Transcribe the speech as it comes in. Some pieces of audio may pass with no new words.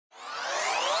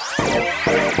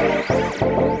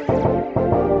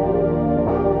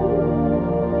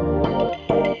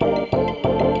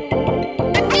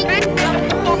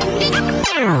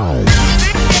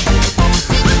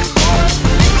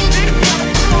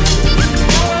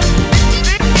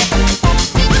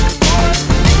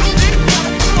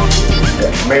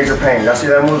Major Pain. Y'all see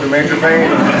that movie, Major Pain?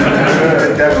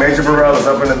 That Major Burrell is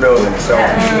up in the building. So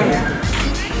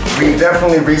we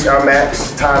definitely reached our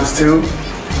max ×2,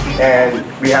 and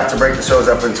we have to break the shows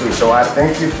up in 2. So I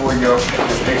thank you for your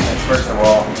patience, first of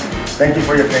all. Thank you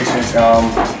for your patience.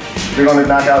 We're going to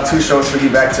knock out 2 shows for you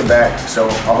back to back. So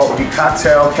I hope the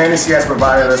cocktail, Hennessy has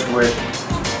provided us with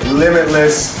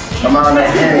limitless amount of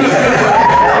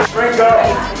Hennessy. Drink up,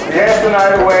 dance the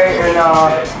night away, and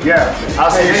yeah,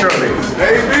 I'll see you shortly.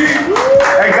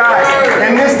 Hey guys,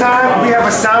 and this time we have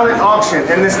a silent auction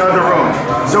in this other room.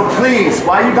 So please,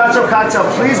 while you got your cocktail,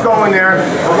 please go in there.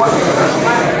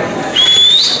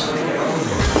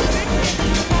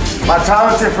 My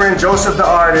talented friend Joseph the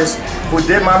artist, who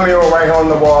did my mural right here on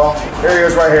the wall, there he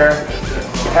is right here,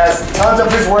 has tons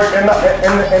of his work in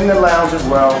the lounge as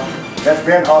well. That's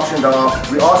been auctioned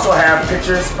off. We also have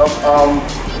pictures of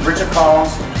Richard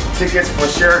Combs, tickets for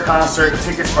Cher concert,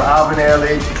 tickets for Alvin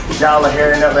Ailey, y'all are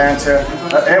here in Atlanta.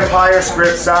 Empire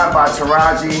script signed by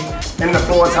Taraji, and the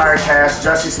full entire cast.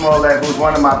 Jussie Smollett, who's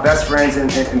one of my best friends and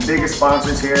biggest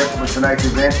sponsors here for tonight's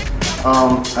event.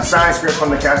 A signed script from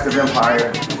the cast of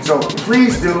Empire. So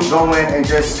please do go in and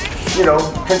just, you know,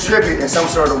 contribute in some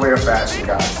sort of way or fashion,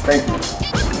 guys. Thank you.